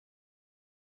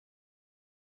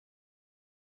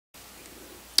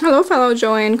Hello fellow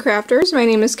Joanne crafters, my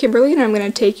name is Kimberly and I'm going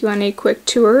to take you on a quick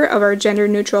tour of our gender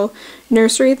neutral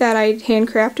nursery that I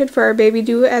handcrafted for our baby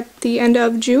due at the end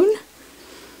of June.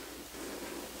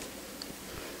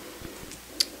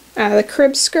 The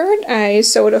crib skirt, I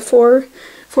sewed a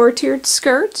four-tiered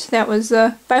skirt. That was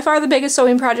by far the biggest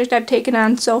sewing project I've taken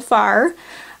on so far.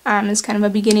 It's kind of a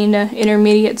beginning to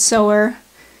intermediate sewer.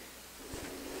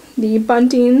 The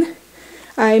bunting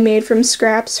I made from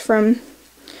scraps from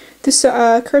this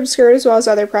crib skirt as well as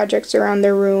other projects around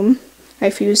their room.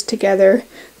 I fused together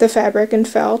the fabric and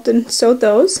felt and sewed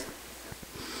those.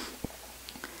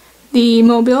 The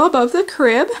mobile above the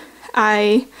crib,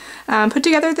 I put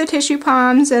together the tissue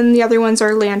palms, and the other ones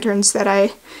are lanterns that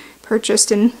I purchased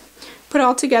and put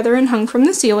all together and hung from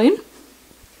the ceiling.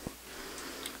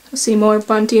 You'll see more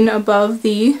bunting above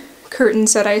the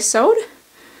curtains that I sewed.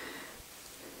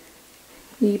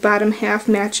 The bottom half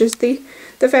matches the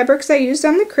fabrics I used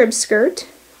on the crib skirt.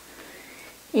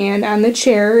 And on the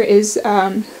chair is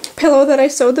a pillow that I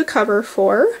sewed the cover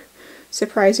for.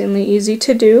 Surprisingly easy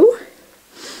to do.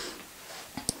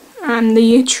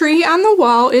 The tree on the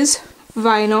wall is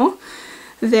vinyl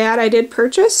that I did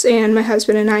purchase and my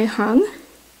husband and I hung.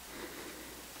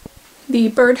 The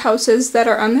bird houses that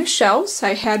are on the shelves,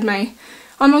 I had my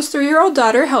almost 3-year-old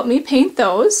daughter help me paint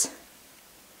those.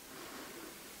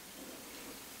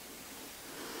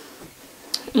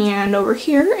 And over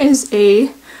here is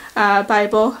a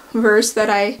Bible verse that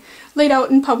I laid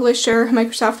out in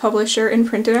Microsoft Publisher, and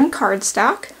printed on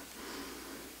cardstock.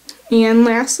 And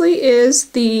lastly is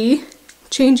the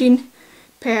changing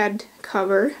pad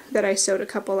cover that I sewed a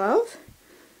couple of.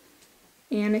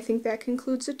 And I think that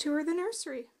concludes the tour of the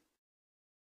nursery.